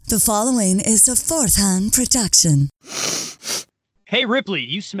The following is a Fourth Hand production. Hey, Ripley,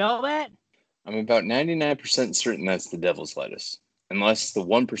 you smell that? I'm about 99% certain that's the devil's lettuce. Unless the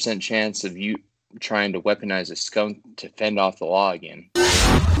 1% chance of you trying to weaponize a skunk to fend off the law again.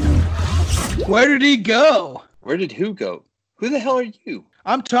 Where did he go? Where did who go? Who the hell are you?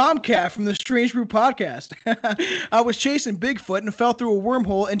 I'm Tomcat from the Strange Brew podcast. I was chasing Bigfoot and fell through a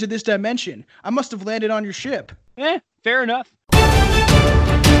wormhole into this dimension. I must have landed on your ship. Fair enough.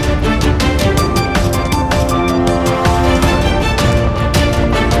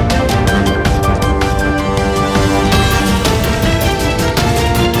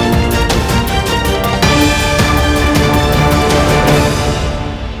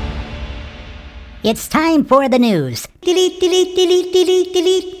 It's time for the news. Delete, delete, delete, delete,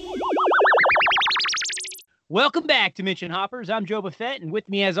 delete. Welcome back to Mention Hoppers. I'm Joe Buffett, and with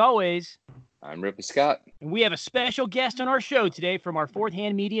me, as always, I'm Ripley Scott. And we have a special guest on our show today from our Fourth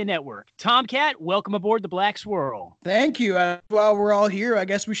Hand Media Network. Tomcat, welcome aboard the Black Swirl. Thank you. While we're all here, I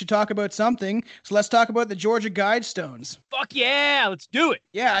guess we should talk about something. So let's talk about the Georgia Guidestones. Fuck yeah, let's do it.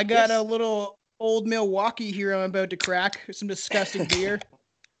 Yeah, I got a little old Milwaukee here I'm about to crack. Some disgusting beer.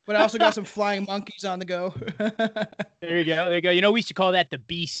 But I also got some flying monkeys on the go. There you go. There you go. You know, we used to call that the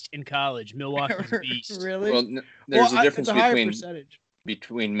Beast in college. Milwaukee's Beast. Really? Well, there's a difference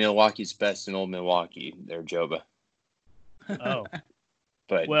between Milwaukee's Best and Old Milwaukee there, Joba. Oh.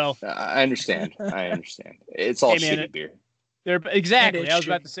 But well, I understand. It's all shitty beer. They're exactly. I was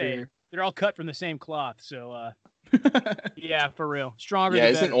about to say beer. They're all cut from the same cloth. So, yeah, for real. Stronger. Yeah,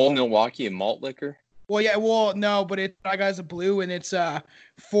 isn't Old Milwaukee a malt liquor? Well, yeah, no, but I got a blue and it's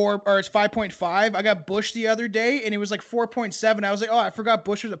 5.5. I got Busch the other day and it was like 4.7. I was like, oh, I forgot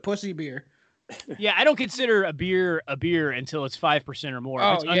Busch was a pussy beer. Yeah, I don't consider a beer until it's 5% or more.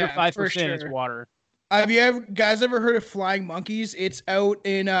 If it's under 5%, it's water. Have you guys ever heard of Flying Monkeys? It's out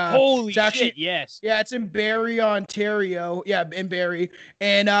in holy shit, yes. Yeah, it's in Barrie, Ontario. Yeah, in Barrie.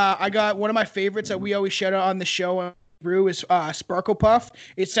 And I got one of my favorites that we always shout out on the show. Brew is Sparkle Puff.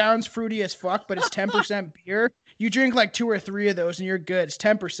 It sounds fruity as fuck, but it's 10% beer. You drink like 2 or 3 of those and you're good. It's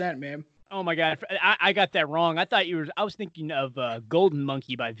 10%, man. Oh my god, I got that wrong. I was thinking of Golden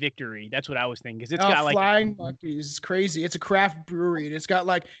Monkey by Victory. That's what I was thinking. Cause it's got like Flying Monkeys. It's crazy. It's a craft brewery and it's got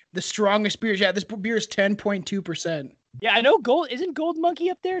like the strongest beers. Yeah, this beer is 10.2%. Yeah, I know. Isn't Gold Monkey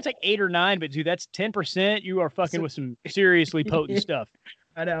up there? It's like 8 or 9, but dude, that's 10%. You are fucking with some seriously potent stuff.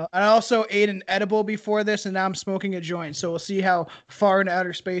 I know. I also ate an edible before this, and now I'm smoking a joint. So we'll see how far in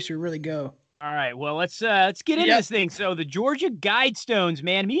outer space we really go. All right. Well, let's get into this thing. So the Georgia Guidestones,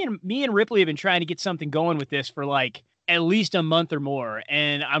 man. Me and Ripley have been trying to get something going with this for like at least a month or more,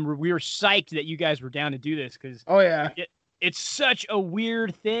 and we were psyched that you guys were down to do this because it's such a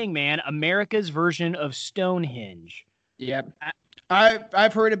weird thing, man. America's version of Stonehenge. Yep.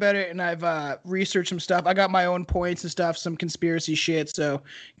 I've heard about it and I've researched some stuff. I got my own points and stuff, some conspiracy shit. So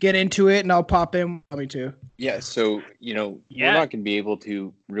get into it and I'll pop in. Me too. Yeah. So, we're not going to be able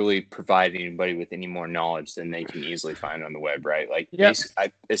to really provide anybody with any more knowledge than they can easily find on the web, right? Like,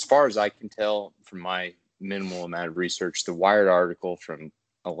 as far as I can tell from my minimal amount of research, the Wired article from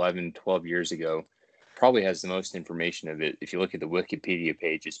 11, 12 years ago probably has the most information of it. If you look at the Wikipedia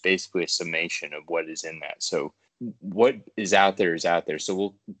page, it's basically a summation of what is in that. So what is out there is out there. So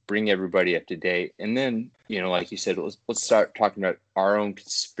we'll bring everybody up to date. And then, like you said, let's start talking about our own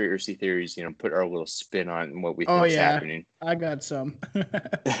conspiracy theories, put our little spin on what we think is happening. I got some.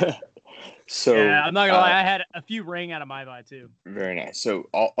 So yeah, I'm not gonna lie, I had a few ring out of my eye too. Very nice. So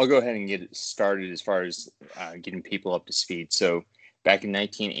I'll go ahead and get it started as far as getting people up to speed. So back in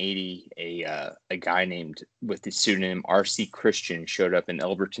 1980, a guy named with the pseudonym R.C. Christian showed up in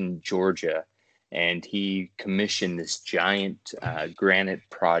Elberton, Georgia, and he commissioned this giant granite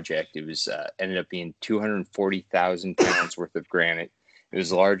project. It was ended up being 240,000 pounds worth of granite. It was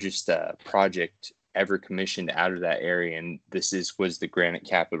the largest project ever commissioned out of that area, and was the granite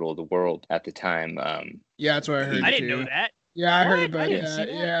capital of the world at the time. Yeah, that's what I heard. I didn't know that. Yeah, I heard about that.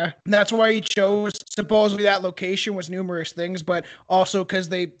 Yeah, that's why he chose. Supposedly, that location was numerous things, but also because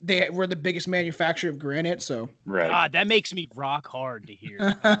they were the biggest manufacturer of granite. So right, God, that makes me rock hard to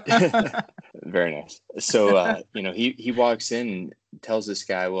hear. Very nice. So he walks in and tells this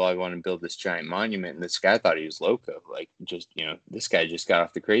guy, "Well, I want to build this giant monument," and this guy thought he was loco. Like, this guy just got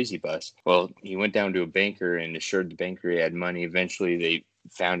off the crazy bus. Well, he went down to a banker and assured the banker he had money. Eventually, they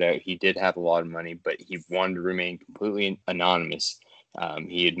found out he did have a lot of money, but he wanted to remain completely anonymous.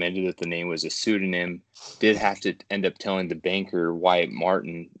 He admitted that the name was a pseudonym, did have to end up telling the banker Wyatt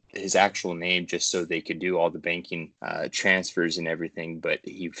Martin his actual name just so they could do all the banking transfers and everything, but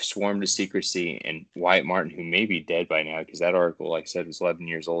he swore to secrecy. And Wyatt Martin, who may be dead by now, because that article, like I said, was 11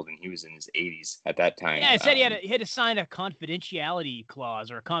 years old and he was in his 80s at that time. Yeah, it said he had to sign a confidentiality clause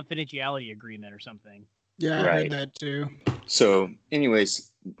or a confidentiality agreement or something. Yeah, I heard that too. So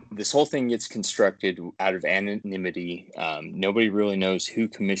anyways, this whole thing gets constructed out of anonymity. Nobody really knows who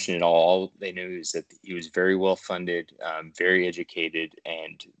commissioned it all. All they know is that he was very well funded, very educated,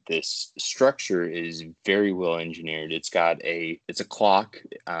 and this structure is very well engineered. It's a clock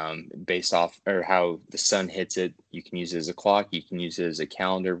based off or how the sun hits it. You can use it as a clock. You can use it as a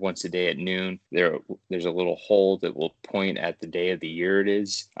calendar once a day at noon. There's a little hole that will point at the day of the year it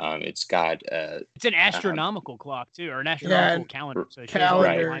is. It's got it's an astronomical clock too, or an astronomical calendar. So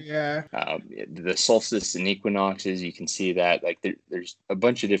the solstice and equinoxes, you can see that. Like there's a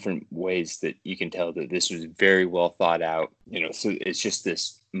bunch of different ways that you can tell that this was very well thought out. So it's just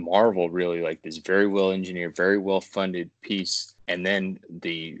this marvel, really, like this very well engineered, very well funded piece. And then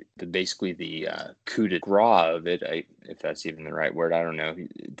the coup de grace of it, if that's even the right word, I don't know.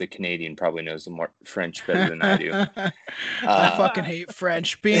 The Canadian probably knows the more French better than I do. I fucking hate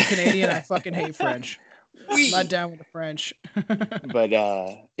French. Being Canadian, I fucking hate French. I'm not down with the French. But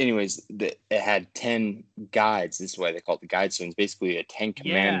anyways, it had 10 guides. This is why they call it the Guidestones. Basically, 10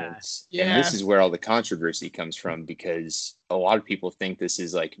 commandments. Yeah. And this is where all the controversy comes from, because a lot of people think this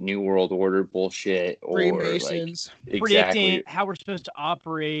is like New World Order bullshit, or Freemasons. Predicting how we're supposed to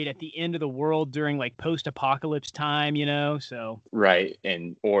operate at the end of the world during like post-apocalypse time, so right.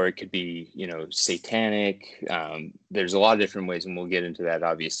 Or it could be satanic. There's a lot of different ways, and we'll get into that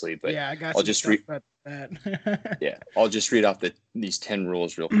obviously, but yeah, I got I'll just read that. Yeah, I'll just read off these 10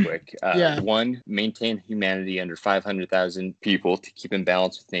 rules real quick. 1, maintain humanity under 500,000 people to keep in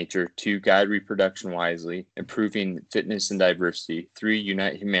balance with nature. 2, guide reproduction wisely, improving fitness and diversity. 3,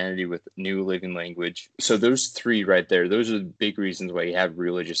 unite humanity with new living language. So those 3 right there, those are the big reasons why you have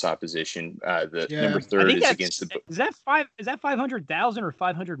religious opposition. Number 3 is against the book. Is that 500,000 or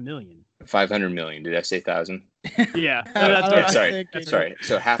 500 million? 500 million. Did I say 1,000? Yeah. That's sorry.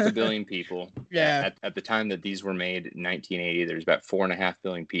 So 500 million people. Yeah. At the time that these were made in 1980, there's about 4.5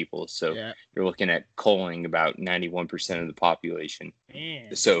 billion people. So you're looking at culling about 91% of the population.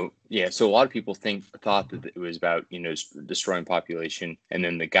 Man. So a lot of people thought that it was about destroying population, and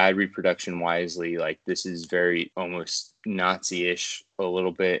then the guide reproduction wisely, like this is very almost Nazi-ish a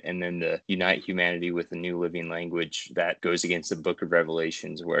little bit, and then the unite humanity with a new living language, that goes against the Book of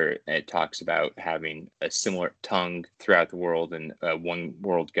Revelations, where it talks about having a similar tongue throughout the world and one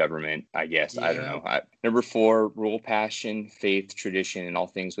world government, I guess. I don't know. Number 4, rule passion, faith, tradition, and all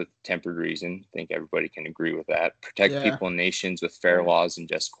things with tempered reason. I think everybody can agree with that. Protect people and nations with fair laws and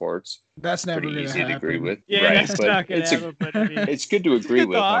just courts. That's never pretty easy to agree with. Yeah, right? That's not gonna happen, but it's good to agree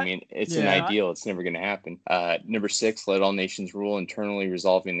with. I mean, it's an ideal. It's never going to happen. Number 6, let all nations rule internally,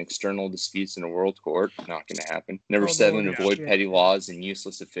 resolving external disputes in a world court. Not going to happen. Number 7, avoid petty laws and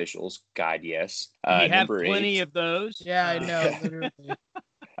useless officials. God, yes. We have plenty of those. Yeah, I know.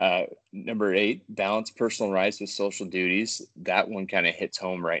 Literally. Number 8, balance personal rights with social duties. That one kind of hits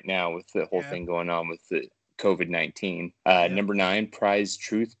home right now with the whole thing going on with the COVID-19. Number 9, prize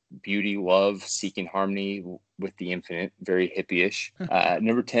truth, beauty, love, seeking harmony with the infinite. Very hippie-ish.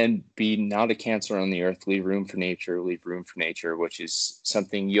 Number 10, be not a cancer on the earth. Leave room for nature. Leave room for nature, which is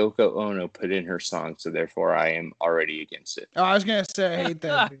something Yoko Ono put in her song. So therefore, I am already against it. Oh, I was gonna say I hate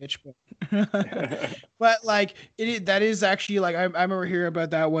that bitch, but like that is actually like I remember hearing about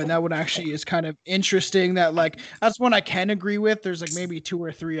that one. That one actually is kind of interesting. That like that's one I can agree with. There's like maybe 2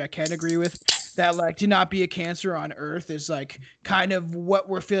 or 3 I can agree with. That like to not be a cancer on earth is like kind of what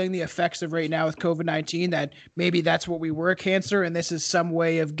we're feeling the effects of right now with COVID-19, that maybe that's what we were, a cancer, and this is some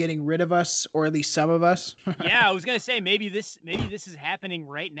way of getting rid of us, or at least some of us. Yeah, I was gonna say maybe this is happening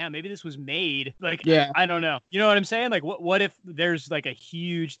right now. Maybe this was made like I don't know. You know what I'm saying? Like what if there's like a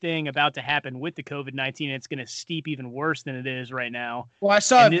huge thing about to happen with the COVID-19 and it's gonna steep even worse than it is right now? Well, I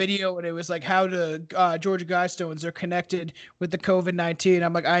saw a video and it was like how the Georgia Guidestones are connected with the COVID-19.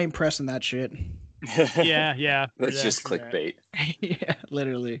 I'm like, I ain't pressing that shit. Yeah. That's just clickbait. Yeah,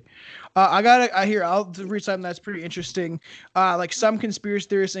 literally. I'll read something that's pretty interesting. Like some conspiracy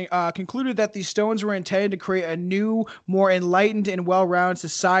theorists concluded that these stones were intended to create a new, more enlightened and well-rounded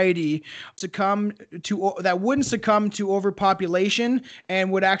society that wouldn't succumb to overpopulation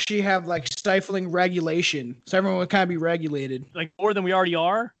and would actually have like stifling regulation. So everyone would kind of be regulated. Like more than we already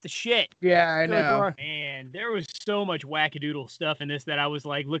are? The shit. Yeah, I know. Man, there was so much wackadoodle stuff in this that I was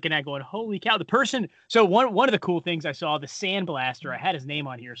like looking at going, holy cow. So one of the cool things I saw, the San sandblaster. I had his name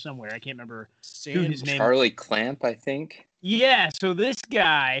on here somewhere. I can't remember who his name. Charlie Clamp, I think. Yeah. So this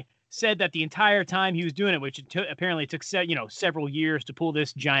guy said that the entire time he was doing it, which apparently took several years to pull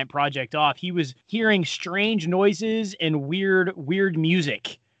this giant project off, he was hearing strange noises and weird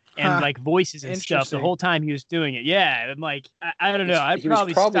music and like voices and stuff the whole time he was doing it. Yeah, I'm like, I don't know. He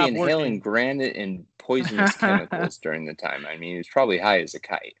was probably inhaling granite and poisonous chemicals during the time. I mean, he was probably high as a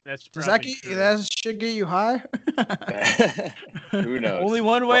kite. Does that shit get you high? Who knows? Only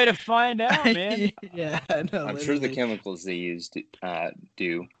one way to find out, man. Yeah, no, I'm sure the chemicals they use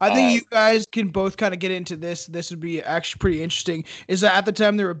do. I think you guys can both kind of get into this. This would be actually pretty interesting. Is that at the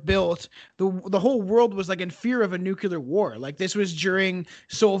time they were built, the whole world was like in fear of a nuclear war. Like this was during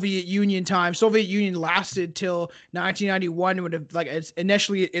Soviet Union time. Soviet Union lasted till 1991. It would have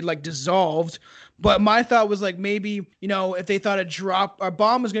initially it like dissolved. But my thought was like maybe, if they thought a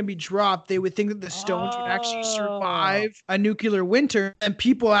bomb was going to be dropped, they would think that the Stones would actually survive a nuclear winter. And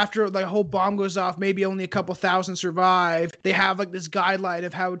people, after the whole bomb goes off, maybe only a couple thousand survive. They have like this guideline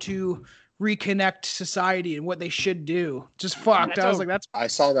of how to reconnect society and what they should do. Just fucked. I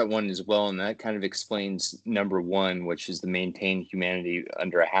saw that one as well, and that kind of explains number one, which is to maintain humanity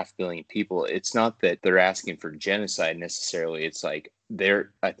under 500 million people. It's not that they're asking for genocide necessarily. It's like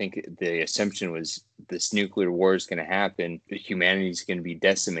I think the assumption was this nuclear war is going to happen. Humanity is going to be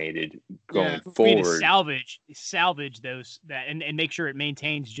decimated going forward. Salvage that and make sure it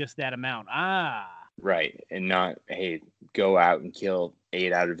maintains just that amount. Right. And not, hey, go out and kill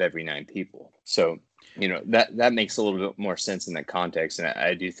 8 out of every 9 people. So, that makes a little bit more sense in that context. And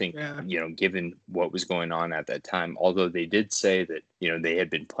I do think, given what was going on at that time, although they did say that, they had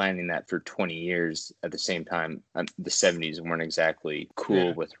been planning that for 20 years at the same time, the 70s weren't exactly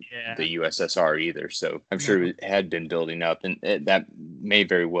cool with the USSR either. So I'm sure it had been building up, and that may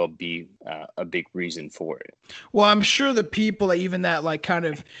very well be a big reason for it. Well, I'm sure the people that like kind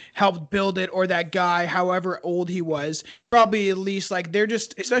of helped build it, or that guy, however old he was, probably at least like they're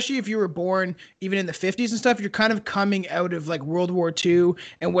just, especially if you were born even in the 50s and stuff, you're kind of coming out of like World War II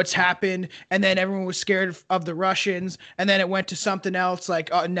and what's happened. And then everyone was scared of the Russians. And then it went to something else like,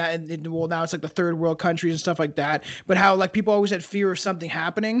 now it's like the third world countries and stuff like that. But how like people always had fear of something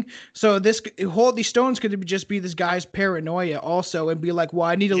happening. So these Stones could just be this guy's paranoia also, and be like, well,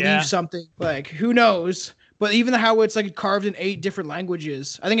 I need to leave something. Like, who knows? But even how it's like carved in 8 different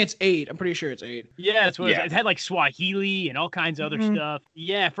languages. I think it's 8. I'm pretty sure it's 8. Yeah, that's what it had, like Swahili and all kinds of other stuff.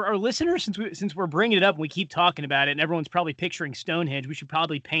 Yeah, for our listeners, since we're bringing it up and we keep talking about it, and everyone's probably picturing Stonehenge, we should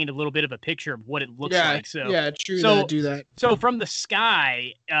probably paint a little bit of a picture of what it looks like. So true. Do that. So from the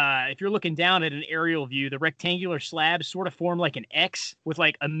sky, if you're looking down at an aerial view, the rectangular slabs sort of form like an X with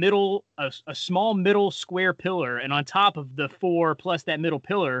like a small middle square pillar, and on top of the 4 plus that middle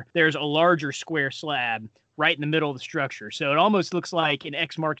pillar, there's a larger square slab right in the middle of the structure. So it almost looks like an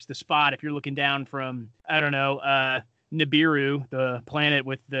X marks the spot if you're looking down from, I don't know, Nibiru, the planet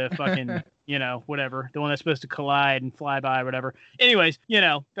with the fucking, whatever, the one that's supposed to collide and fly by, whatever. Anyways,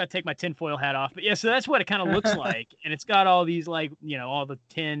 gotta take my tinfoil hat off. But yeah, so that's what it kind of looks like. And it's got all these like, all the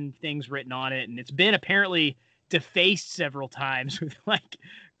 10 things written on it. And it's been apparently defaced several times with like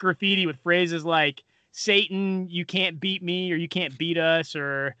graffiti with phrases like, Satan, you can't beat me, or you can't beat us,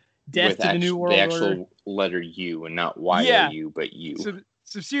 or death to the New World Order. The actual letter U, and not Y-O-U, but U.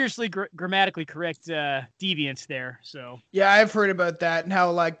 So seriously, grammatically correct deviance there. So yeah, I've heard about that, and how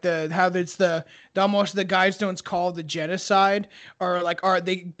like it's almost the Guidestones called the genocide, or like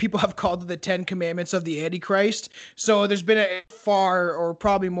people have called it the 10 Commandments of the Antichrist. So there's been a far, or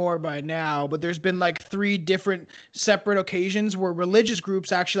probably more by now, but there's been like 3 different separate occasions where religious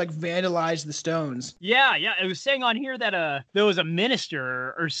groups actually like vandalized the stones. Yeah, it was saying on here that there was a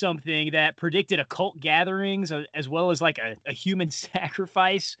minister or something that predicted occult gatherings as well as like a human sacrifice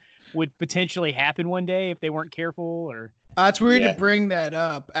would potentially happen one day if they weren't careful. Or it's weird to bring that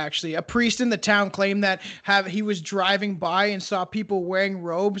up, actually. A priest in the town claimed that he was driving by and saw people wearing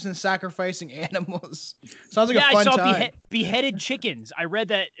robes and sacrificing animals. Sounds like a fun time. I saw beheaded chickens. I read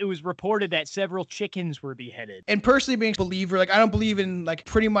that it was reported that several chickens were beheaded. And personally, being a believer, like I don't believe in like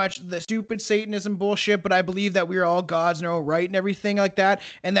pretty much the stupid Satanism bullshit, but I believe that we are all gods in our own right and everything like that.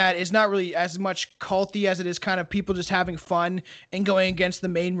 And that is not really as much culty as it is kind of people just having fun and going against the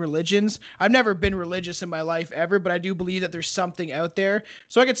main religions. I've never been religious in my life ever, but I do believe that there's something out there.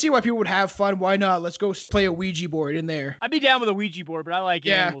 So I can see why people would have fun. Why not? Let's go play a Ouija board in there. I'd be down with a Ouija board, but I like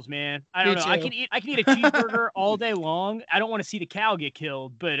animals, man. I don't know. I can eat a cheeseburger all day long. I don't want to see the cow get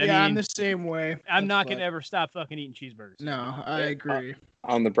killed, but I mean, I'm the same way. I'm not going to ever stop fucking eating cheeseburgers. No, I agree.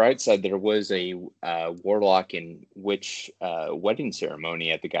 On the bright side, there was a warlock and witch wedding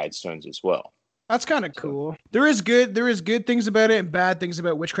ceremony at the Guidestones as well. That's kind of cool. There is good things about it and bad things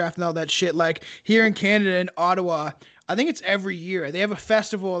about witchcraft and all that shit. Like here in Canada, in Ottawa, I think it's every year. They have a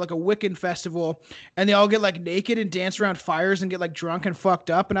festival, like a Wiccan festival, and they all get like naked and dance around fires and get like drunk and fucked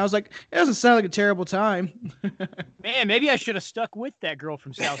up. And I was like, it doesn't sound like a terrible time. Man, maybe I should have stuck with that girl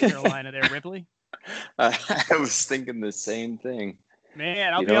from South Carolina there, Ripley. I was thinking the same thing.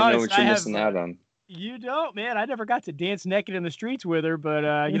 Man, I'll you be don't honest. know what you're missing out on. You don't, man. I never got to dance naked in the streets with her,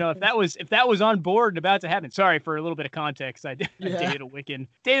 but you know, if that was on board and about to happen. Sorry for a little bit of context. I dated a Wiccan.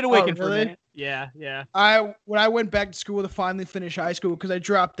 Really? For a minute. Yeah. When I went back to school to finally finish high school, because I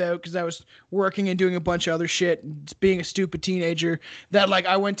dropped out because I was working and doing a bunch of other shit, being a stupid teenager. That like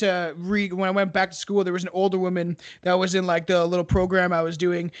I went to when I went back to school, there was an older woman that was in like the little program I was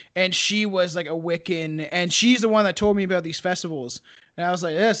doing, and she was like a Wiccan, and she's the one that told me about these festivals. And I was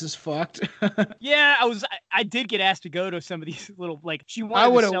like, this is fucked. Yeah, I did get asked to go to some of these little, like, she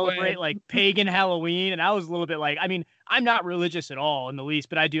wanted to celebrate like pagan Halloween, and I was a little bit like, I mean, I'm not religious at all in the least,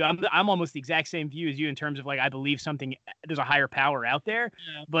 but I'm almost the exact same view as you in terms of like, I believe there's a higher power out there,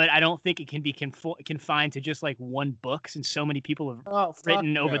 but I don't think it can be confined to just like one book, since so many people have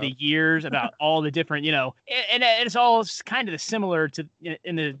written over the years about all the different, you know, and it's all kind of similar to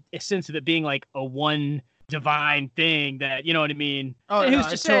in the sense of it being like a one divine thing that, you know what I mean? Oh, no,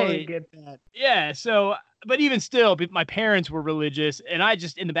 I totally get that. Yeah, so, but even still, my parents were religious, and I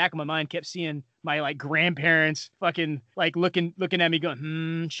just, in the back of my mind, kept seeing my, like, grandparents fucking, like, looking at me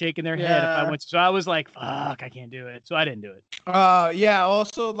going, shaking their head if I went to. So I was like, fuck, I can't do it. So I didn't do it. Yeah,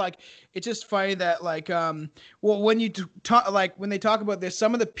 also, like, it's just funny that, like, well, when you talk, like, when they talk about this,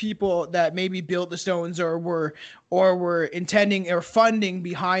 some of the people that maybe built the stones or were intending or funding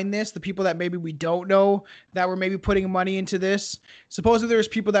behind this, the people that maybe we don't know that were maybe putting money into this, supposedly there's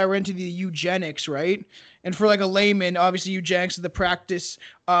people that were into the eugenics, right? And for like a layman, obviously eugenics is the practice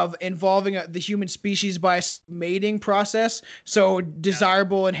of involving the human species by a mating process. So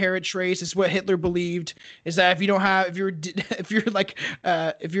desirable inherent trace is what Hitler believed, is that if you're a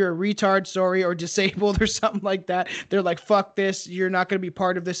retard, or disabled or something like that, they're like, fuck this, you're not going to be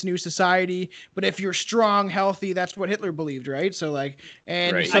part of this new society. But if you're strong, healthy, that's what Hitler believed, right? So like,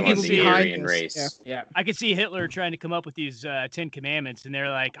 and some people behind this, yeah. I could see Hitler trying to come up with these 10 commandments, and they're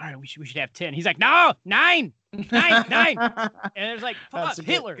like, all right, we should have 10. He's like, no, 9. 9. And it's like, fuck,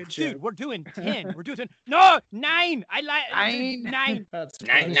 Hitler, good dude, we're doing 10. We're doing 10. No, 9. I like 9. That's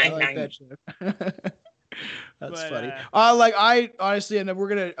 9. That's funny. Like I honestly, and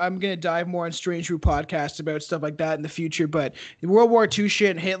I'm gonna dive more on Strange Brew podcasts about stuff like that in the future. But World War II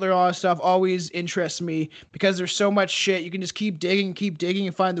shit and Hitler, all that stuff always interests me because there's so much shit. You can just keep digging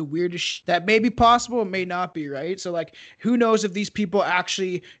and find the weirdest shit that may be possible and may not be, right? So like, who knows if these people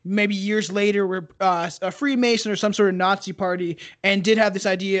actually maybe years later were a Freemason or some sort of Nazi party and did have this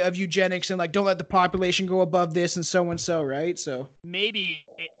idea of eugenics and like, don't let the population go above this and so, right? So maybe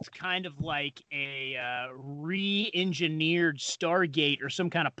it's kind of like a re-engineered Stargate or some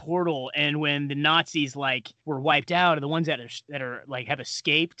kind of portal, and when the Nazis like were wiped out, or the ones that are like have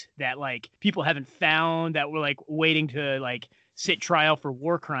escaped, that like people haven't found, that were like waiting to like sit trial for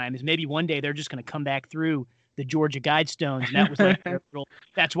war crimes, maybe one day they're just going to come back through the Georgia Guidestones, and that was like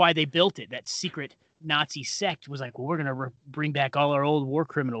that's why they built it. That secret Nazi sect was like, well, we're gonna bring back all our old war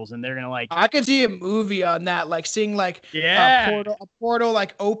criminals, and they're gonna like. I could see a movie on that, like seeing like a portal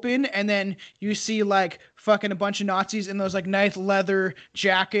like open, and then you see like fucking a bunch of Nazis in those like nice leather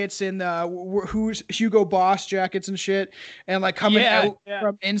jackets and who's Hugo Boss jackets and shit, and like coming out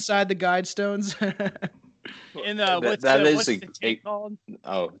from inside the Guidestones. And what's the tank called?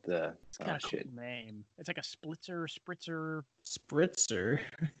 Oh, it's got a cool name. It's like a spritzer.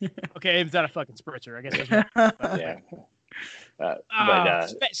 Okay, it's not a fucking spritzer. I guess that's right. Yeah.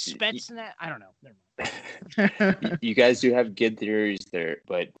 Spetsnaz. I don't know. Never mind. You guys do have good theories there,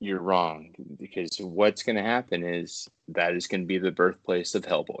 but you're wrong, because what's going to happen is that is going to be the birthplace of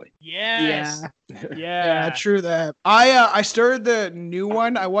Hellboy. Yes. Yeah, true that. I started the new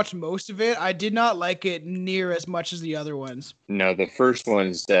one. I watched most of it. I did not like it near as much as the other ones. No, the first one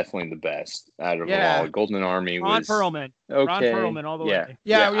is definitely the best out of all. Golden Army was Ron Perlman. Okay. Ron Perlman all the way.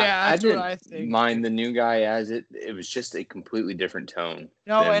 Yeah, that's what I think. Mind the new guy as it was just a completely different tone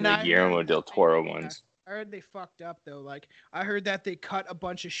than the Guillermo del Toro ones. I heard they fucked up though. Like I heard that they cut a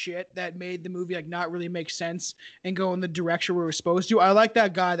bunch of shit that made the movie like not really make sense and go in the direction we were supposed to. I like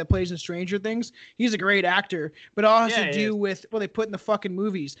that guy that plays in Stranger Things. He's a great actor, but it all has to do with what they put in the fucking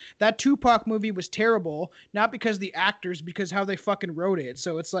movies. That Tupac movie was terrible, not because the actors, because how they fucking wrote it.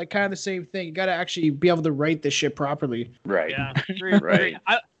 So it's like kind of the same thing. You got to actually be able to write this shit properly. Right. Yeah. Right.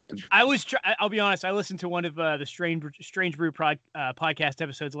 I'll be honest. I listened to one of the Strange Brew podcast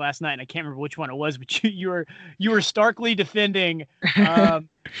episodes last night, and I can't remember which one it was. But you were starkly defending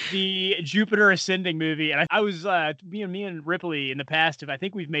the Jupiter Ascending movie, and I was me and Ripley in the past. I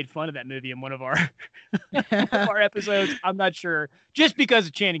think we've made fun of that movie in one of our episodes. I'm not sure, just because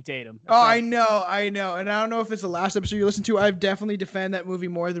of Channing Tatum. Oh, I know, and I don't know if it's the last episode you listened to. I've definitely defended that movie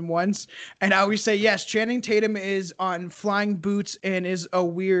more than once, and I always say yes. Channing Tatum is on flying boots and is a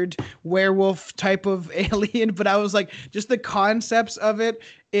weird werewolf type of alien, but I was like, just the concepts of it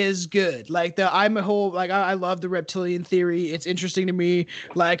is good. Like I love the reptilian theory. It's interesting to me.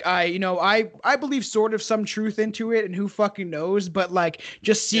 Like I believe sort of some truth into it, and who fucking knows, but like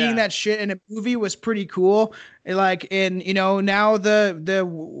just seeing that shit in a movie was pretty cool. Like now the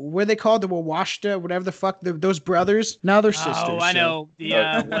what are they called, the Wawashta, whatever the fuck, those brothers, now they're sisters. Oh, I know. The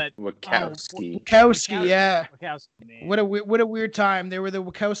Wachowski. Wachowski, yeah. Wachowski, man. What a weird time. They were the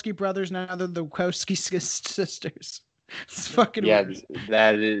Wachowski brothers, now they're the Wachowski sisters. It's fucking weird.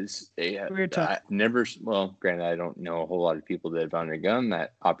 That is a weird time. Granted, I don't know a whole lot of people that have undergone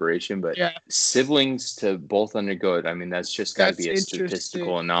that operation, but siblings to both undergo it, I mean, that's just got to be a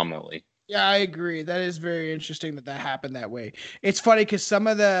statistical anomaly. Yeah, I agree. That is very interesting that happened that way. It's funny because some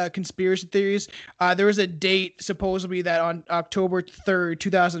of the conspiracy theories, there was a date supposedly that on October 3rd,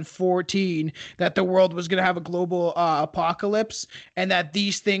 2014, that the world was going to have a global apocalypse, and that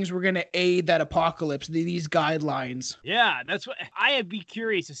these things were going to aid that apocalypse, these guidelines. Yeah, that's what I'd be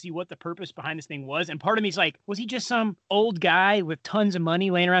curious to see what the purpose behind this thing was. And part of me is like, was he just some old guy with tons of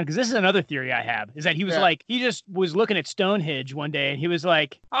money laying around? Because this is another theory I have, is that he was he just was looking at Stonehenge one day and he was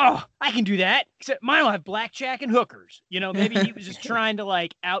like, oh, I can do that, except mine will have blackjack and hookers. Maybe he was just trying to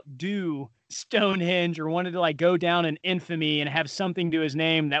like outdo Stonehenge, or wanted to like go down in infamy and have something to his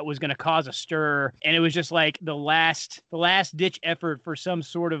name that was going to cause a stir. And it was just like the last ditch effort for some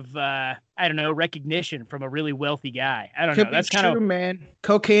sort of recognition from a really wealthy guy. I don't know. That's kind of, man.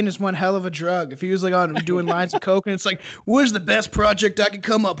 Cocaine is one hell of a drug. If he was like on doing lines of coke and it's like, what is the best project I could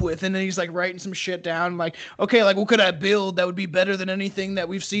come up with? And then he's like writing some shit down, like, okay, like what could I build that would be better than anything that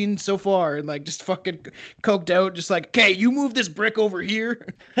we've seen so far? And like just fucking coked out, just like, okay, you move this brick over here.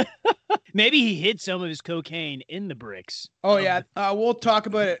 Maybe he hid some of his cocaine in the bricks. Oh yeah, we'll talk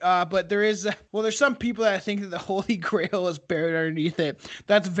about it. But there is, there's some people that I think that the Holy Grail is buried underneath it.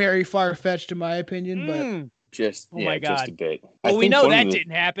 That's very far-fetched in my opinion, but just a bit. Well, we know that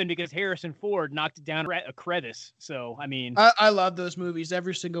didn't happen because Harrison Ford knocked it down a crevice. So I mean, I love those movies,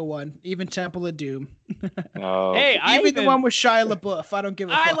 every single one, even Temple of Doom. Hey, even the one with Shia LaBeouf. I don't give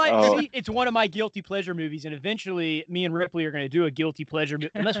a fuck. It's one of my guilty pleasure movies, and eventually, me and Ripley are going to do a guilty pleasure,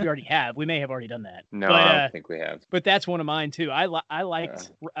 unless we already have. We may have already done that. No, I don't think we have. But that's one of mine too. I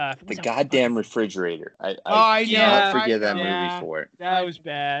liked the goddamn refrigerator. I cannot forget that movie for it. That was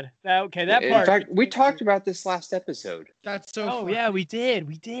bad. That part. In fact, we talked about this last episode. That's so. Oh yeah, we did.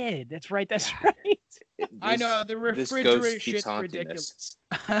 That's right. I know the refrigerator shit's ridiculous.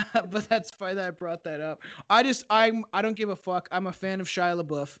 But that's fine that I brought that up. I don't give a fuck. I'm a fan of Shia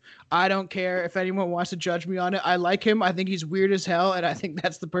LaBeouf. I don't care if anyone wants to judge me on it. I like him. I think he's weird as hell, and I think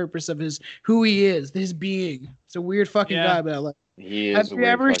that's the purpose of who he is, his being. It's a weird fucking guy, but I like him. He is. Have you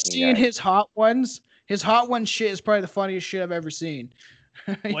ever seen his Hot Ones? His Hot Ones shit is probably the funniest shit I've ever seen.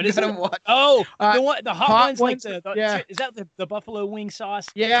 What is it? Watch. Oh, the hot ones, like is that the buffalo wing sauce?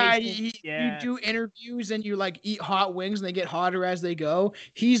 Yeah, you do interviews and you like eat hot wings and they get hotter as they go.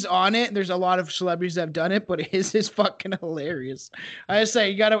 He's on it. There's a lot of celebrities that have done it, but his is fucking hilarious. I just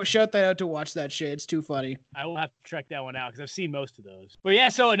say you gotta shout that out to watch that shit. It's too funny. I will have to check that one out because I've seen most of those. But yeah,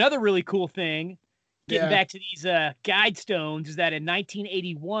 so another really cool thing, getting back to these guide stones, is that in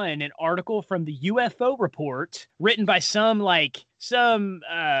 1981, an article from the UFO Report, written by some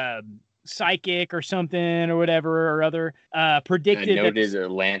psychic or something or whatever or other, predicted a noted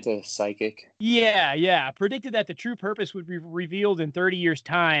Atlanta psychic. Yeah, predicted that the true purpose would be revealed in 30 years'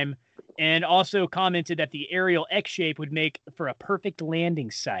 time, and also commented that the aerial X shape would make for a perfect landing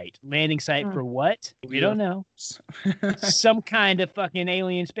site. Landing site for what? We don't know. Some kind of fucking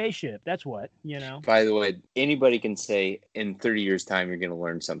alien spaceship. That's what, By the way, anybody can say in 30 years' time you're going to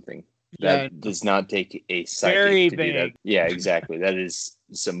learn something. That does not take a psychic to do that. Yeah, exactly. That is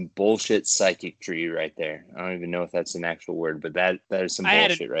some bullshit psychicry right there. I don't even know if that's an actual word, but that is some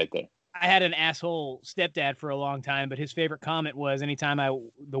bullshit right there. I had an asshole stepdad for a long time, but his favorite comment was anytime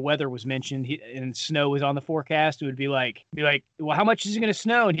the weather was mentioned and snow was on the forecast, it would be like, well, how much is it going to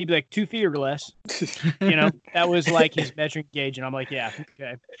snow? And he'd be like 2 feet or less. That was like his measuring gauge. And I'm like, yeah,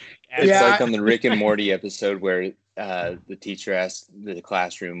 okay. It's like on the Rick and Morty episode where the teacher asked the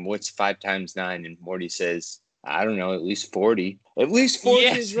classroom, what's 5 times 9? And Morty says, I don't know, at least 40. At least 40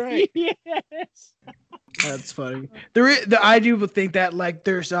 is right. Yes. That's funny. I do think that like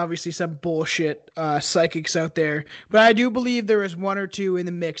there's obviously some bullshit psychics out there, but I do believe there is one or two in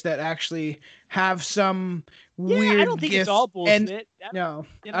the mix that actually have some weird. I don't think it's all bullshit. No,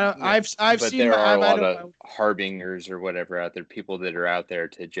 you know? I've but seen. There are a lot of harbingers or whatever out there, people that are out there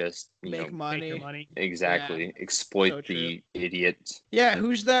to just make money. Exactly, exploit the idiots. Yeah,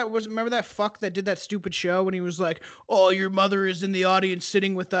 who's that? Remember that fuck that did that stupid show when he was like, "Oh, your mother is in the audience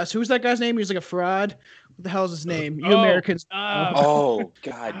sitting with us." Who's that guy's name? He was like a fraud. What the hell is his name? You Americans. Oh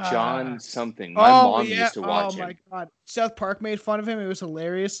God, John something. My mom used to watch him. Oh my God, South Park made fun of him. It was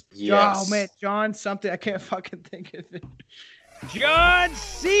hilarious. Yes. Oh man, John something. I can't fucking think of it. John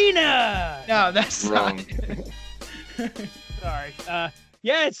Cena. No, that's wrong. Sorry.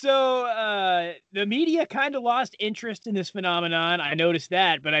 Yeah, so the media kind of lost interest in this phenomenon. I noticed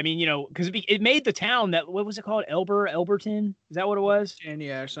that, but I mean, because it made the town that, what was it called? Elberton? Is that what it was? And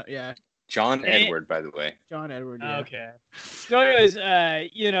yeah. John Edward, by the way. John Edward. Yeah. Okay. So, anyways,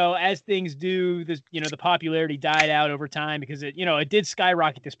 as things do, this, the popularity died out over time because it did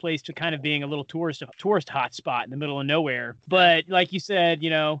skyrocket this place to kind of being a little tourist hotspot in the middle of nowhere. But like you said,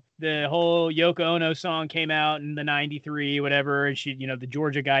 the whole Yoko Ono song came out in the '93, whatever, and she, the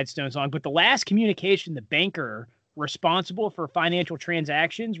Georgia Guidestone song. But the last communication the banker responsible for financial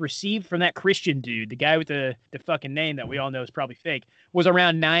transactions received from that Christian dude, the guy with the fucking name that we all know is probably fake, was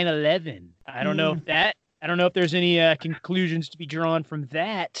around 9/11. I don't know if there's any conclusions to be drawn from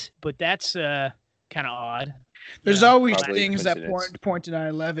that, but that's kind of odd. There's always things that point to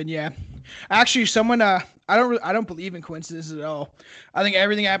 9/11. Yeah, actually, someone I don't believe in coincidences at all. I think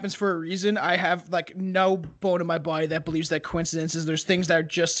everything happens for a reason. I have like no bone in my body that believes that coincidences. There's things that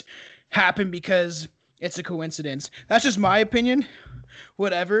just happen because it's a coincidence. That's just my opinion.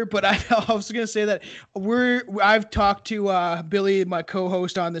 Whatever. But I was going to say that I've talked to Billy, my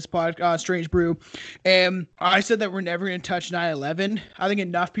co-host on this podcast, Strange Brew, and I said that we're never going to touch 9/11. I think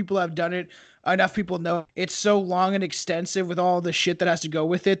enough people have done it. Enough people know it's so long and extensive with all the shit that has to go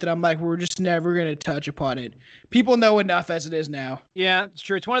with it that I'm like, we're just never going to touch upon it. People know enough as it is now. Yeah, it's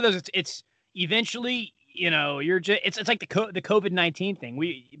true. It's one of those, it's eventually, you're just, it's like the COVID-19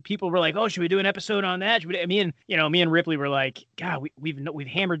 thing. People were like, oh, should we do an episode on that? Me and Ripley were like, God, we've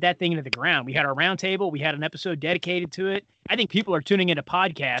hammered that thing into the ground. We had our round table. We had an episode dedicated to it. I think people are tuning into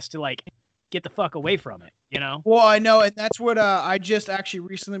podcasts to like get the fuck away from it, Well, I know. And that's what I just actually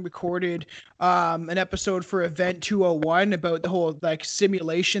recently recorded an episode for Event 201 about the whole like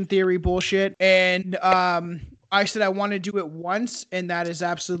simulation theory bullshit. And, I said I want to do it once, and that is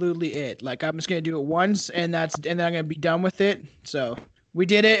absolutely it. Like I'm just gonna do it once, and then I'm gonna be done with it. So we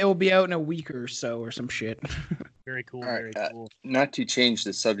did it. It will be out in a week or so, or some shit. Very cool. Very cool. Not to change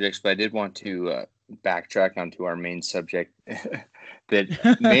the subjects, but I did want to backtrack onto our main subject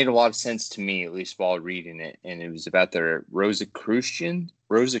that made a lot of sense to me, at least while reading it, and it was about the Rosicrucians.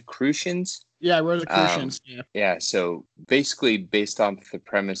 Yeah, Rosicrucians. Yeah. So basically, based on the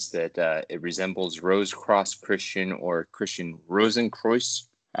premise that it resembles Rose Cross Christian or Christian Rosenkreuz,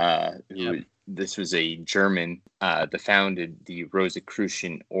 this was a German that founded the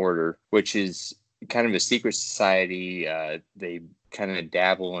Rosicrucian order, which is kind of a secret society. They kind of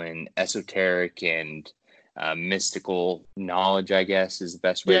dabble in esoteric and mystical knowledge, I guess, is the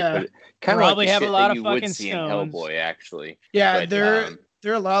best way to put it. Kind of probably like have a lot of you fucking would see stones. in Hellboy, actually. Yeah, but,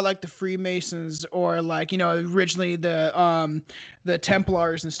 they're a lot like the Freemasons or like, originally the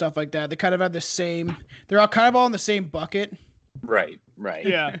Templars and stuff like that. They kind of have the same, they're all kind of all in the same bucket. Right.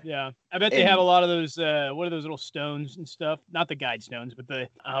 Yeah. I bet they have a lot of those, what are those little stones and stuff? Not the guide stones, but the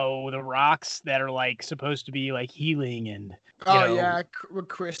rocks that are like supposed to be like healing and,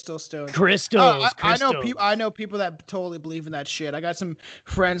 crystal stones. Crystals. I know people that totally believe in that shit. I got some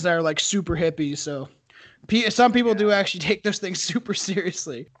friends that are like super hippies, so some people do actually take those things super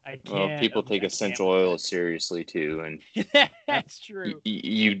seriously. People take essential oils seriously too, and that's true.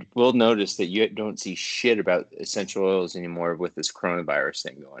 You will notice that you don't see shit about essential oils anymore with this coronavirus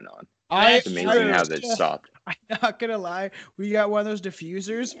thing going on. It's amazing how that stopped. I'm not gonna lie, we got one of those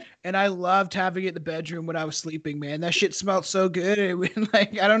diffusers, and I loved having it in the bedroom when I was sleeping. Man, that shit smelled so good.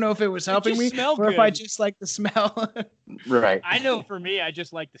 I don't know if it was helping me or if I just like the smell. Right. I know for me, I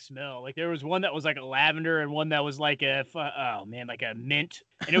just like the smell. Like there was one that was like a lavender and one that was like like a mint,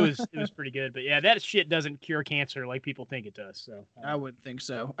 and it was pretty good. But yeah, that shit doesn't cure cancer like people think it does. So I wouldn't think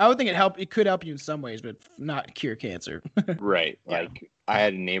so. I would think it could help you in some ways, but not cure cancer. Right. Like I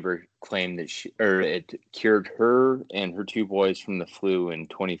had a neighbor claim that it cured her and her two boys from the flu in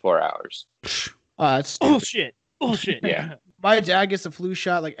 24 hours. That's bullshit. Yeah. My dad gets a flu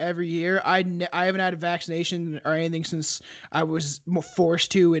shot like every year. I haven't had a vaccination or anything since I was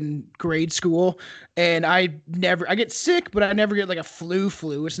forced to in grade school, and I get sick, but I never get like a flu.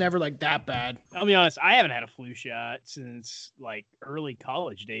 It's never like that bad. I'll be honest, I haven't had a flu shot since like early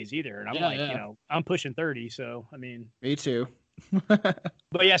college days either, and I'm I'm pushing 30, so I mean, me too.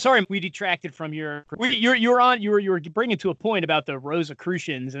 But yeah, sorry, we detracted from you were bringing to a point about the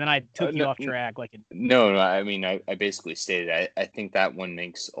Rosicrucians, and then I took you off track. No, I mean, I basically stated I think that one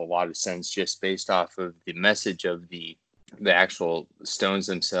makes a lot of sense just based off of the message of the actual stones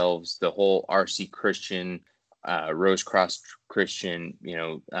themselves, the whole RC Christian, Rose Cross Christian,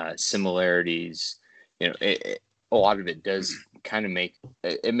 similarities. A lot of it does kind of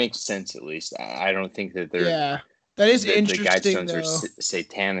makes sense, at least. I don't think that they're. Yeah. That is interesting. The Guidestones are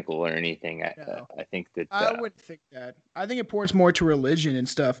satanical or anything. I think that I wouldn't think that. I think it points more to religion and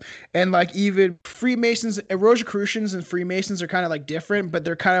stuff. And like even Freemasons, Rosicrucians and Freemasons are kind of like different, but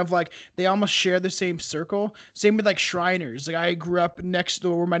they're kind of like they almost share the same circle. Same with like Shriners. Like I grew up next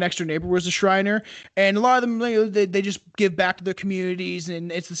door. My next door neighbor was a Shriner, and a lot of them they just give back to their communities,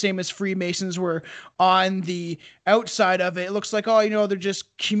 and it's the same as Freemasons. Where on the outside of it, it looks like they're just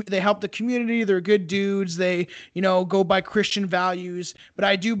they help the community. They're good dudes. They go by Christian values. But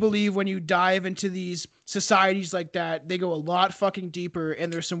I do believe when you dive into these societies like that, they go a lot fucking deeper,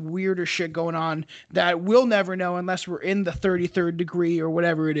 and there's some weirder shit going on that we'll never know unless we're in the 33rd degree or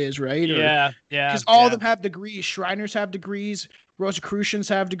whatever it is, right? Yeah. Because all of them have degrees. Shriners have degrees. Rosicrucians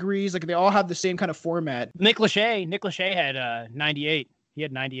have degrees. Like they all have the same kind of format. Nick Lachey had 98. He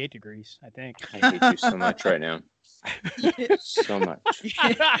had 98 degrees, I think. I hate you so much right now. So much.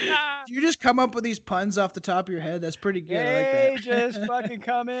 You just come up with these puns off the top of your head. That's pretty good. They just fucking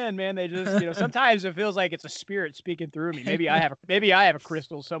come in, man. They just, sometimes it feels like it's a spirit speaking through me. Maybe I have a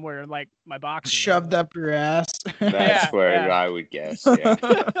crystal somewhere in like my box. Shoved up your ass. That's where I would guess.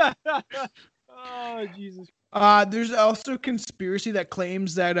 Yeah. Oh, Jesus. There's also a conspiracy that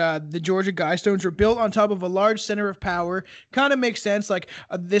claims that the Georgia Guidestones were built on top of a large center of power. Kind of makes sense. Like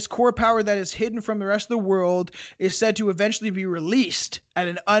this core power that is hidden from the rest of the world is said to eventually be released at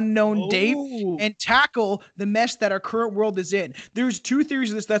an unknown date and tackle the mess that our current world is in. There's two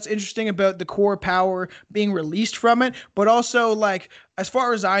theories of this that's interesting about the core power being released from it, but also like as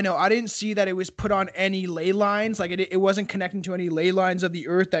far as I know, I didn't see that it was put on any ley lines. Like it wasn't connecting to any ley lines of the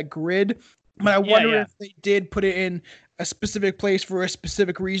earth, that grid. But I wonder if they did put it in a specific place for a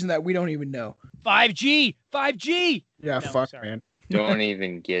specific reason that we don't even know. 5G. Yeah, fuck, man. Don't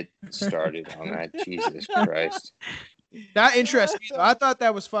even get started on that. Jesus Christ. That interests me. I thought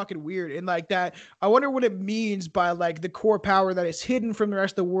that was fucking weird. And like that, I wonder what it means by like the core power that is hidden from the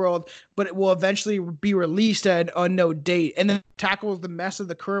rest of the world, but it will eventually be released at an unknown date and then tackles the mess of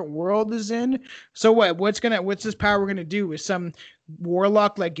the current world is in. So what's this power gonna do? Is some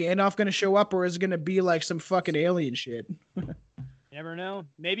warlock like Gandalf gonna show up, or is it gonna be like some fucking alien shit? You never know.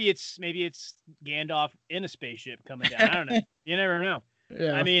 Maybe it's Gandalf in a spaceship coming down. I don't know. You never know.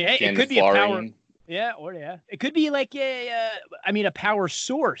 Yeah. I mean, hey, it could be a power. Yeah, it could be like a power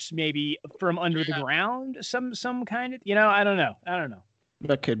source maybe from under the ground, some kind of, I don't know.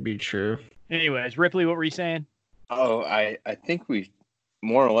 That could be true. Anyways, Ripley, what were you saying? Oh, I think we've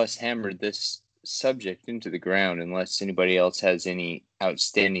more or less hammered this subject into the ground, unless anybody else has any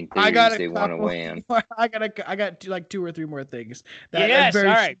outstanding theories they want to weigh in. I got like 2 or 3 more things. Yes, all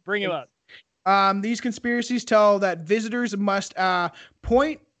right, bring it up. These conspiracies tell that visitors must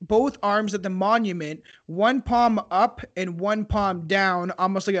point both arms at the monument, one palm up and one palm down,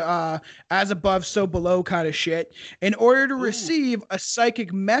 almost like a as above, so below kind of shit, in order to receive a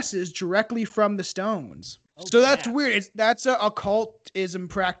psychic message directly from the stones. So that's weird. That's a occultism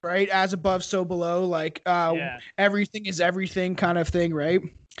practice, right? As above, so below, like everything is everything kind of thing, right?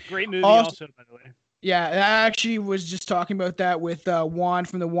 Great movie also, by the way. Yeah, I actually was just talking about that with Juan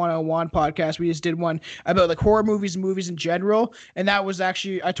from the 101 podcast. We just did one about like horror movies and movies in general, and that was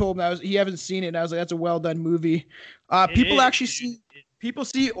actually, I told him he hasn't seen it, and I was like, that's a well done movie. People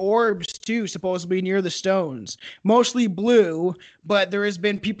see orbs too, supposedly near the stones, mostly blue, but there has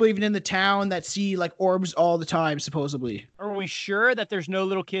been people even in the town that see like orbs all the time, supposedly. Are we sure that there's no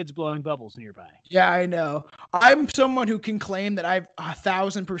little kids blowing bubbles nearby? Yeah, I know. I'm someone who can claim that I've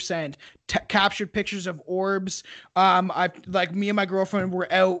 1,000% captured pictures of orbs. Me and my girlfriend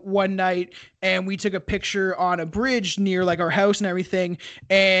were out one night and we took a picture on a bridge near like our house and everything,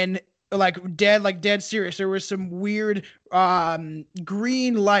 and dead serious. There was some weird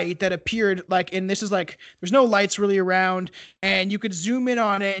green light that appeared like, and this is like, there's no lights really around, and you could zoom in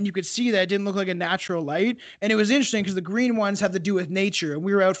on it and you could see that it didn't look like a natural light. And it was interesting because the green ones have to do with nature. And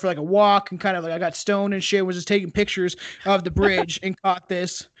we were out for like a walk and kind of like, I got stoned and shit, was just taking pictures of the bridge and caught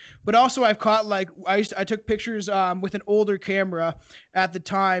this. But also I've caught like, I took pictures with an older camera at the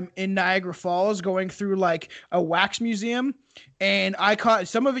time in Niagara Falls going through like a wax museum. And I caught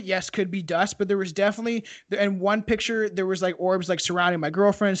some of it, yes, could be dust, but there was definitely, in one picture, there was like orbs like surrounding my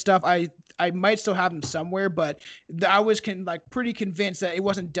girlfriend and stuff. I might still have them somewhere, but I was pretty convinced that it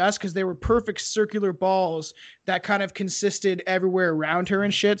wasn't dust because they were perfect circular balls that kind of consisted everywhere around her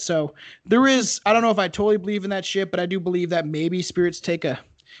and shit. So there is, I don't know if I totally believe in that shit, but I do believe that maybe spirits take a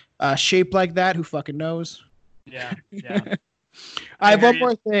shape like that. Who fucking knows? Yeah. I have one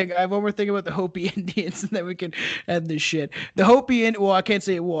more thing about the Hopi Indians, and then we can end this shit. The Hopi, I can't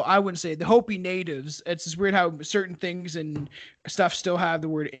say, I wouldn't say it. The Hopi natives. It's just weird how certain things and stuff still have the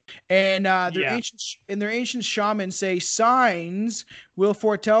word. And their ancient shamans say signs will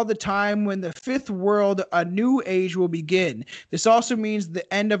foretell the time when the fifth world, a new age, will begin. This also means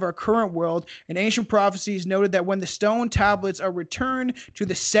the end of our current world. And ancient prophecies noted that when the stone tablets are returned to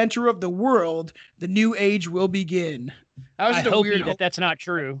the center of the world, the new age will begin. I hope that's not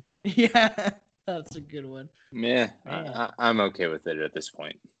true. Yeah, that's a good one. Yeah, I'm okay with it at this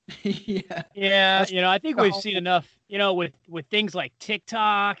point. Yeah. I think we've seen enough, with things like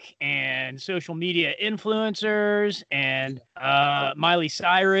TikTok and social media influencers and Miley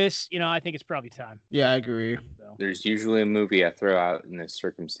Cyrus, I think it's probably time. Yeah, I agree. So. There's usually a movie I throw out in this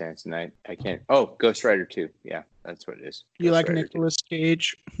circumstance, and I can't. Oh, Ghost Rider 2. Yeah, that's what it is. You like Nicolas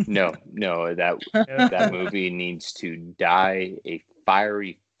Cage? No, that movie needs to die a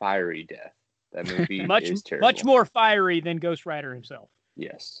fiery death. That movie is terrible. Much more fiery than Ghost Rider himself.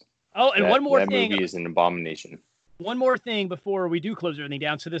 Yes. Oh, and one more thing. That movie is an abomination. One more thing before we do close everything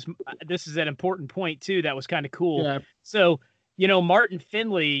down. So this is an important point too. That was kind of cool. Yeah. So, Martin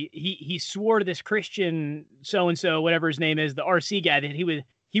Finley, he swore to this Christian so-and-so, whatever his name is, the RC guy, that he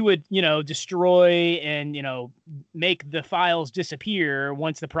would, destroy and, make the files disappear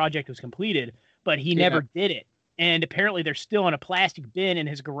once the project was completed, but he never did it. And apparently they're still in a plastic bin in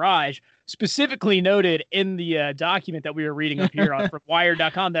his garage, specifically noted in the document that we were reading up here from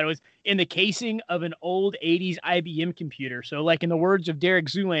Wired.com that it was in the casing of an old 80s IBM computer. So like in the words of Derek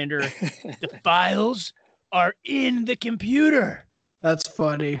Zoolander, the files are in the computer. That's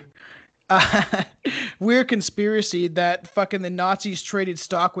funny. Weird conspiracy that fucking the Nazis traded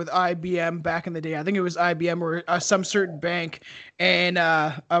stock with IBM back in the day. I think it was IBM or some certain bank. And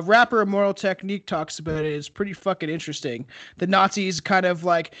a rapper, Immortal Technique, talks about it. It's pretty fucking interesting. The Nazis kind of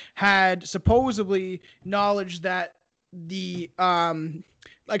like had supposedly knowledge that the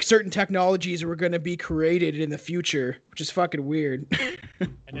like certain technologies were going to be created in the future, which is fucking weird.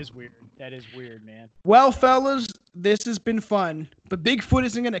 That is weird, man. Well, fellas, this has been fun, but Bigfoot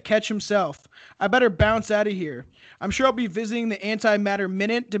isn't going to catch himself. I better bounce out of here. I'm sure I'll be visiting the Antimatter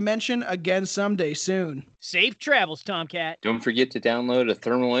Minute dimension again someday soon. Safe travels, Tomcat. Don't forget to download a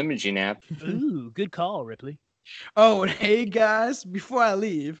thermal imaging app. Ooh, good call, Ripley. Oh, and hey, guys, before I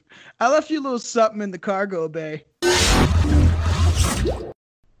leave, I left you a little something in the cargo bay.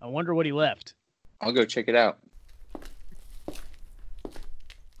 I wonder what he left. I'll go check it out.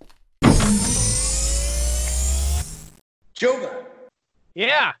 Joba.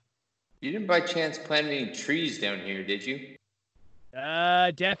 Yeah. You didn't by chance plant any trees down here, did you?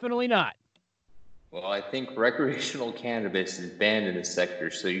 Definitely not. Well, I think recreational cannabis is banned in this sector,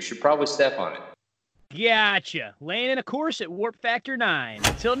 so you should probably step on it. Gotcha. Laying in a course at Warp Factor 9.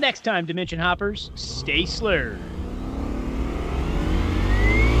 Until next time, Dimension Hoppers, stay slurred.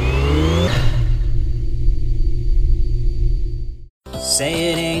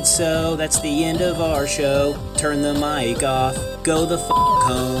 Say it ain't so, that's the end of our show. Turn the mic off, go the f***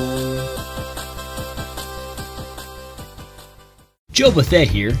 home. Joba Fett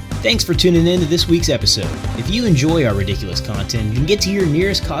here. Thanks for tuning in to this week's episode. If you enjoy our ridiculous content, you can get to your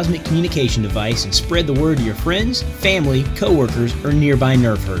nearest cosmic communication device and spread the word to your friends, family, coworkers, or nearby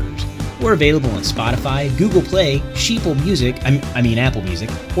nerf herders. We're available on Spotify, Google Play, Sheeple Music, I mean Apple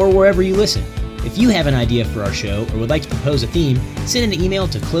Music, or wherever you listen. If you have an idea for our show or would like to propose a theme, send an email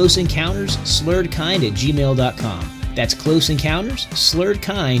to closeencountersslurredkind@gmail.com. That's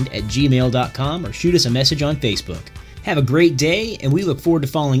closeencountersslurredkind@gmail.com, or shoot us a message on Facebook. Have a great day, and we look forward to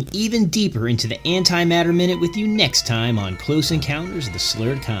falling even deeper into the Antimatter Minute with you next time on Close Encounters of the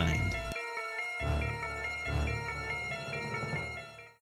Slurred Kind.